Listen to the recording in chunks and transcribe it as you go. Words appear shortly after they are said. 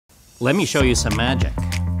Let me show you some magic.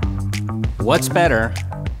 What's better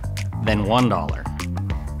than $1?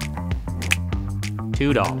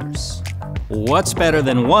 $2. What's better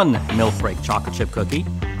than one Milk Break chocolate chip cookie?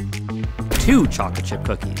 2 chocolate chip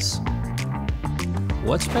cookies.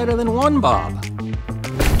 What's better than one Bob?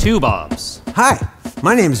 2 Bobs. Hi,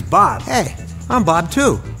 my name's Bob. Hey, I'm Bob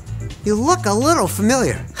too. You look a little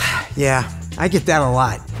familiar. Yeah, I get that a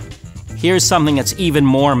lot. Here's something that's even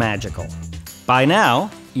more magical. By now,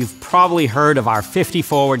 you've probably heard of our 50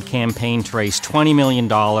 Forward campaign to raise $20 million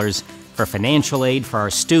for financial aid for our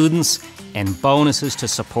students and bonuses to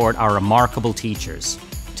support our remarkable teachers.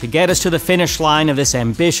 To get us to the finish line of this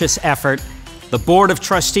ambitious effort, the Board of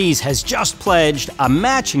Trustees has just pledged a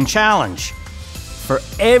matching challenge. For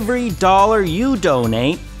every dollar you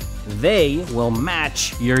donate, they will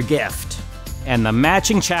match your gift. And the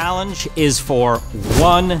matching challenge is for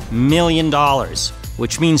 $1 million,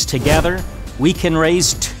 which means together we can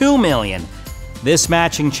raise $2 million. This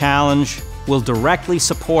matching challenge will directly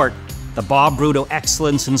support the Bob Broudo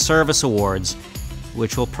Excellence in Service Awards,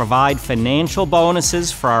 which will provide financial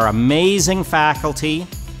bonuses for our amazing faculty.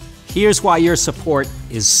 Here's why your support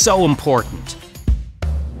is so important.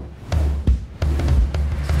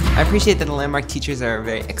 I appreciate that the Landmark teachers are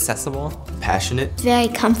very accessible, passionate, very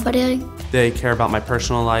comforting. They care about my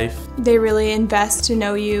personal life. They really invest to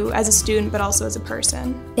know you as a student, but also as a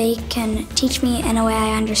person. They can teach me in a way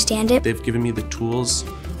I understand it. They've given me the tools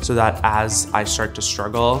so that as I start to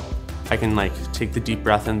struggle, I can take the deep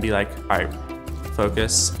breath and be like, all right,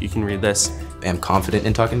 focus, you can read this. I'm confident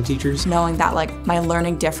in talking to teachers. Knowing that my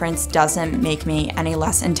learning difference doesn't make me any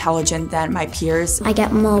less intelligent than my peers. I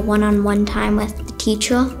get more one-on-one time with the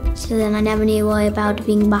teacher, so then I never need to worry about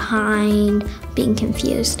being behind, being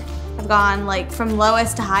confused. I've gone from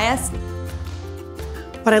lowest to highest.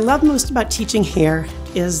 What I love most about teaching here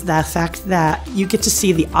is the fact that you get to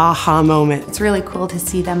see the aha moment. It's really cool to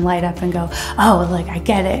see them light up and go, oh, I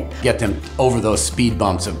get it. Get them over those speed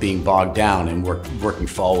bumps of being bogged down and working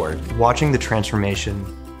forward. Watching the transformation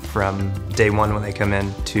from day one when they come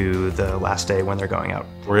in to the last day when they're going out.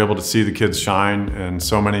 We're able to see the kids shine in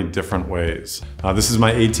so many different ways. This is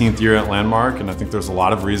my 18th year at Landmark, and I think there's a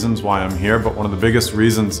lot of reasons why I'm here, but one of the biggest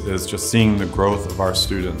reasons is just seeing the growth of our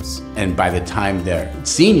students. And by the time they're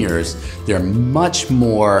seniors, they're much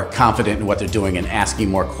more confident in what they're doing and asking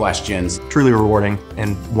more questions. Truly rewarding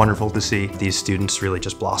and wonderful to see these students really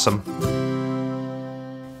just blossom.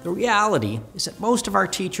 The reality is that most of our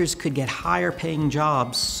teachers could get higher paying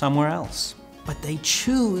jobs somewhere else, but they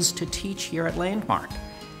choose to teach here at Landmark.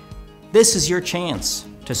 This is your chance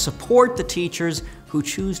to support the teachers who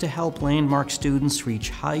choose to help Landmark students reach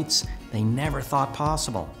heights they never thought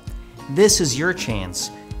possible. This is your chance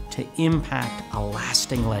to impact a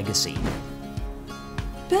lasting legacy.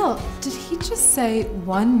 Bill, did he just say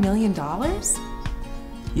 $1 million?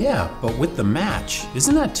 Yeah, but with the match,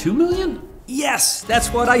 isn't that $2 million? Yes, that's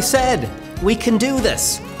what I said. We can do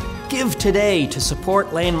this. Give today to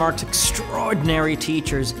support Landmark's extraordinary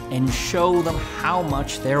teachers and show them how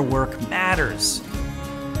much their work matters.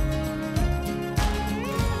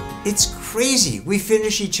 It's crazy. We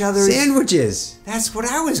finish each other's sandwiches. That's what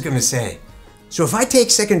I was gonna say. So if I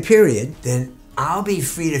take second period, then I'll be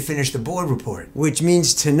free to finish the board report, which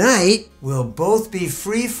means tonight we'll both be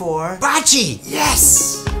free for bocce.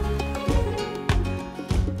 Yes!